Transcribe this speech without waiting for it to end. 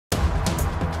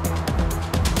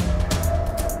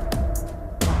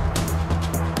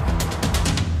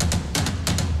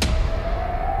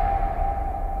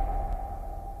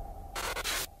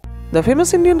The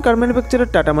famous Indian car manufacturer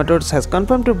Tata Motors has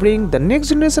confirmed to bring the next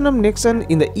generation of Nexon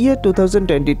in the year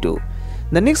 2022.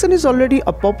 The Nexon is already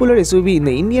a popular SUV in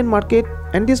the Indian market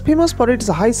and is famous for its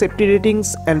high safety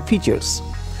ratings and features.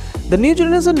 The new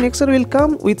generation Nexon will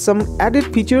come with some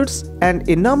added features and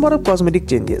a number of cosmetic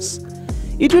changes.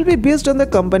 It will be based on the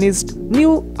company's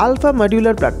new Alpha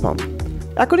modular platform.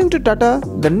 According to Tata,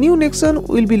 the new Nexon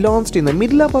will be launched in the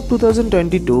middle of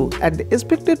 2022 at the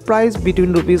expected price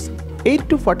between Rs 8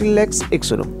 to 14 lakhs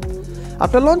ex-showroom.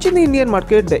 After launching the Indian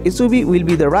market, the SUV will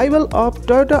be the rival of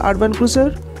Toyota Urban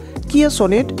Cruiser, Kia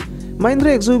Sonet,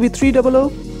 Mahindra XUV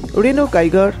 300, Renault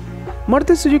Kiger,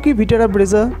 Maruti Suzuki Vitara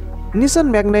Brezza, Nissan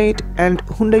Magnite and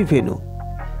Hyundai Venue.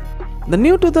 The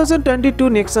new 2022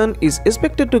 Nexon is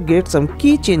expected to get some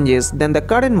key changes than the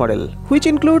current model, which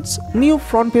includes new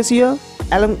front fascia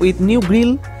along with new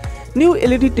grille, new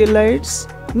LED tail lights,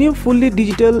 new fully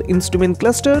digital instrument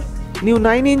cluster, new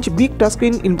 9-inch big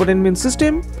touchscreen infotainment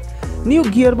system, new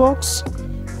gearbox,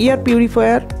 air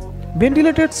purifier,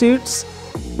 ventilated seats,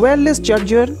 wireless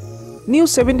charger, new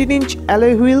 17-inch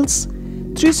alloy wheels,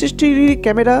 360-degree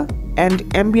camera and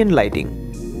ambient lighting.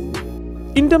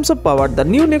 In terms of power, the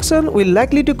new Nexon will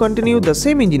likely to continue the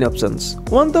same engine options: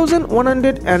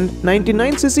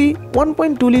 1199cc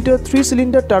 1.2-liter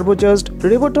 3-cylinder turbocharged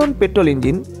Revoton petrol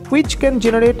engine, which can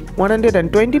generate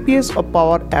 120 PS of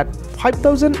power at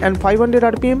 5500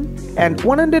 rpm and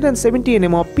 170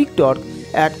 Nm of peak torque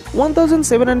at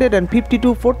 1750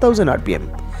 to 4000 rpm,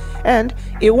 and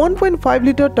a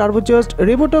 1.5-liter turbocharged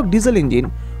Revoton diesel engine,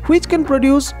 which can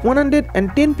produce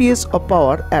 110 PS of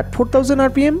power at 4000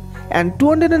 rpm and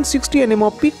 260 Nm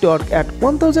of peak torque at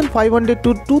 1500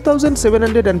 to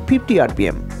 2750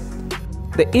 rpm.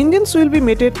 The engines will be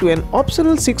mated to an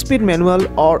optional 6-speed manual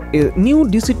or a new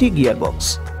DCT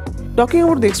gearbox. Talking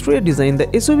about the exterior design, the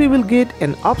SUV will get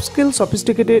an upscale,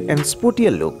 sophisticated and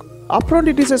sportier look. Upfront,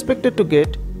 it is expected to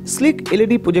get sleek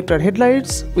LED projector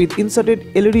headlights with inserted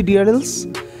LED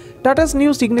DRLs, Tata's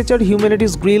new signature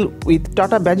humanities grille with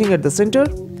Tata badging at the center,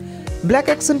 black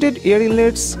accented air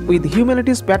inlets with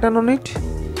humanities pattern on it,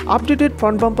 updated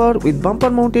front bumper with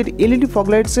bumper mounted LED fog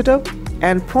light setup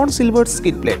and front silver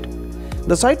skid plate.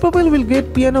 The side profile will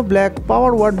get piano black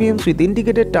power ward beams with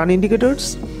indicated turn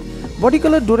indicators, body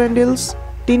color door handles,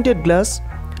 tinted glass,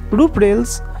 roof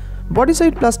rails, body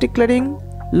side plastic cladding,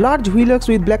 large wheel arcs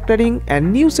with black cladding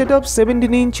and new setup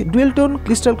 17-inch dual-tone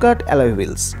crystal cut alloy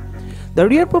wheels. The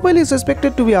rear profile is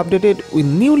expected to be updated with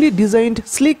newly designed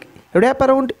sleek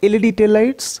wrap-around LED tail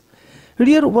lights,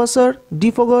 rear washer,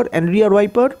 defogger and rear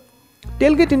wiper,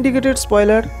 tailgate indicated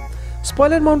spoiler,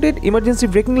 spoiler-mounted emergency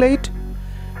braking light,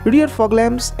 rear fog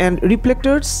lamps and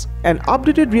reflectors, and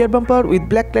updated rear bumper with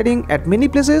black cladding at many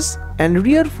places and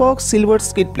rear fog silver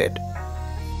skid plate.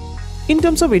 In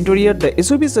terms of interior, the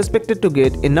SUV is expected to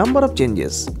get a number of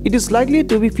changes. It is likely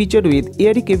to be featured with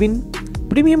airy cabin,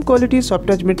 premium quality soft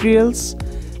touch materials,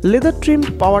 leather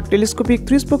trimmed power telescopic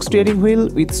 3-spoke steering wheel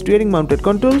with steering mounted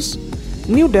controls,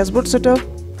 new dashboard setup,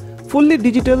 fully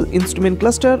digital instrument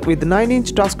cluster with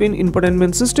 9-inch touchscreen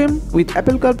infotainment system with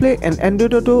Apple CarPlay and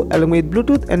Android Auto along with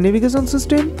Bluetooth and navigation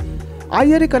system,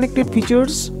 IRA connected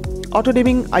features, auto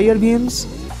dimming IRVMs,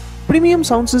 premium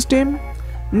sound system,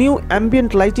 new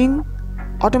ambient lighting,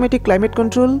 automatic climate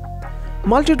control,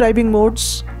 multi-driving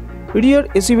modes, rear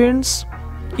AC vents,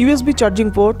 USB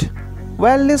charging port,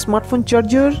 wireless smartphone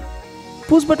charger,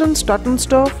 push button start and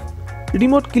stop,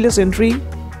 remote keyless entry,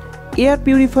 air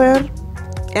purifier,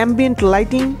 ambient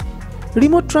lighting,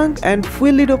 remote trunk and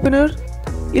fuel lid opener,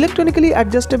 electronically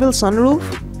adjustable sunroof,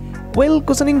 well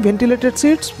cushioning ventilated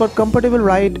seats for comfortable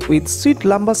ride with seat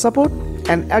lumbar support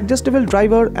and adjustable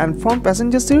driver and front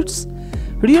passenger seats,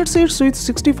 rear seats with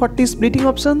 60/40 splitting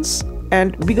options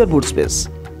and bigger boot space.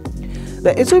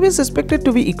 The SUV is expected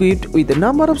to be equipped with a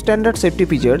number of standard safety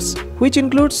features, which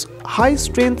includes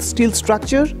high-strength steel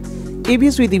structure,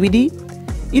 ABS with EBD,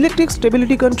 electric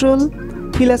stability control,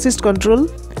 hill assist control,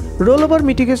 rollover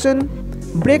mitigation,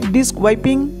 brake disc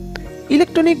wiping,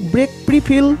 electronic brake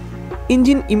pre-fill,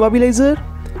 engine immobilizer,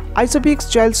 ISOFIX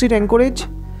child seat anchorage,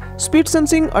 speed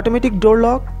sensing automatic door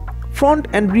lock, front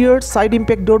and rear side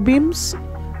impact door beams,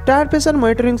 tire pressure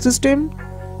monitoring system,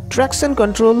 traction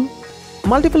control,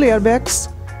 multiple airbags,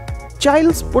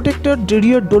 child's protected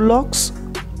rear door locks,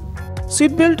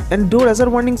 seatbelt and door hazard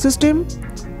warning system,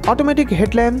 automatic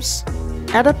headlamps,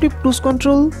 adaptive cruise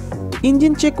control,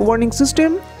 engine check warning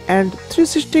system and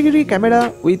 360-degree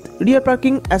camera with rear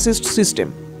parking assist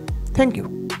system. Thank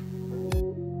you.